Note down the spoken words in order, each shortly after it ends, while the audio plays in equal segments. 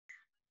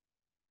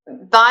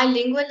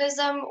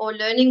Bilingualism or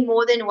learning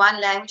more than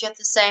one language at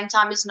the same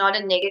time is not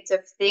a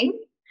negative thing.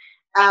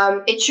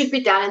 It should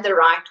be done in the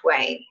right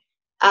way.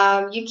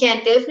 You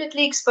can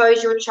definitely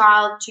expose your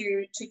child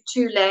to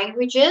two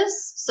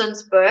languages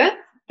since birth,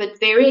 but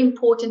very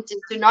important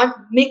is to not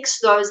mix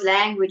those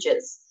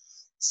languages.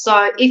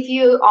 So if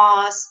you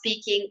are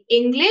speaking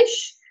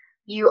English,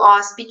 you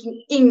are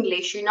speaking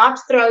English. You're not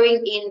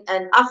throwing in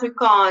an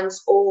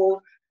Afrikaans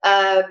or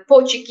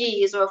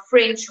Portuguese or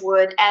French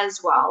word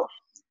as well,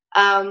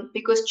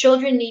 because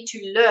children need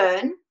to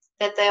learn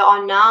that they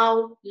are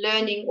now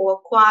learning or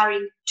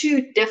acquiring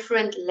two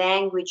different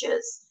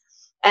languages.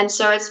 And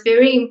so it's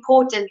very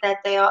important that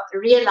they are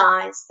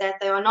realize that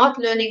they are not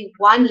learning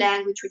one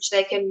language which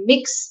they can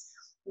mix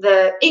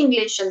the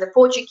English and the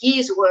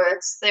Portuguese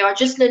words. They are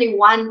just learning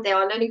one, they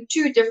are learning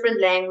two different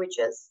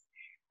languages.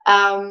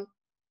 Um,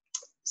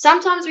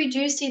 Sometimes we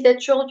do see that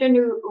children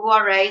who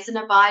are raised in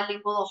a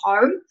bilingual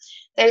home,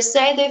 they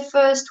say their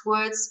first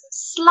words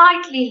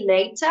slightly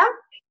later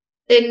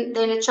than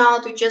a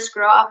child who just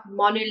grow up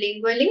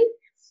monolingually.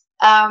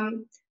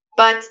 Um,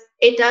 but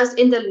it does,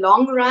 in the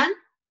long run,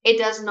 it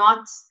does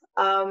not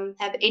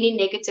have any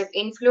negative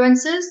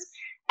influences.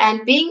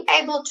 And being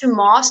able to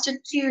master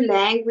two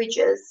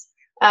languages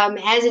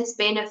has its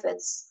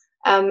benefits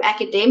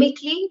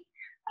academically,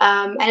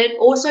 and it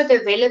also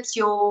develops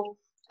your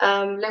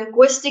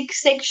linguistic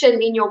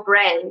section in your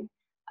brain.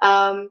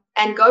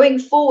 And going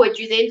forward,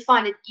 you then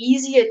find it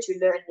easier to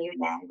learn new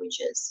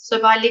languages. So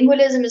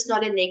bilingualism is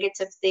not a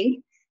negative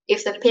thing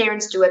if the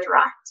parents do it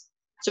right.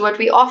 So what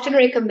we often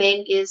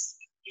recommend is,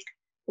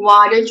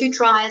 why don't you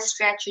try a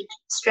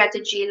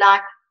strategy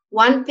like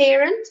one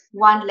parent,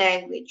 one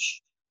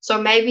language? So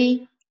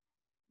maybe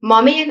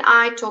mommy and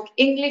I talk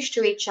English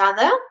to each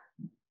other,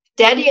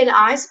 daddy and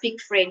I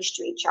speak French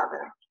to each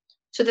other,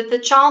 so that the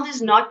child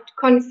is not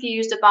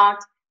confused about,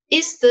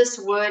 is this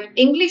word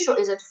English or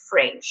is it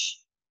French?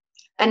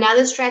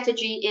 Another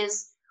strategy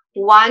is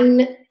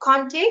one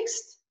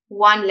context,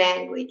 one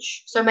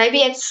language. So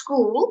maybe at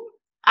school,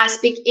 I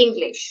speak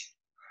English.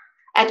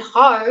 At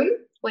home,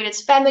 when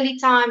it's family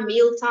time,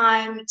 meal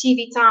time,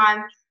 TV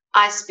time,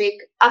 I speak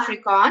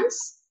Afrikaans.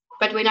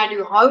 But when I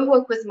do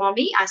homework with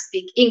mommy, I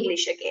speak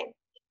English again.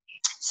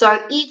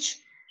 So each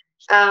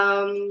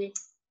um,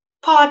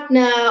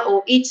 partner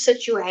or each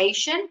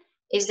situation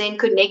is then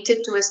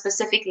connected to a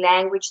specific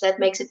language that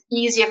makes it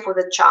easier for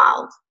the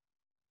child.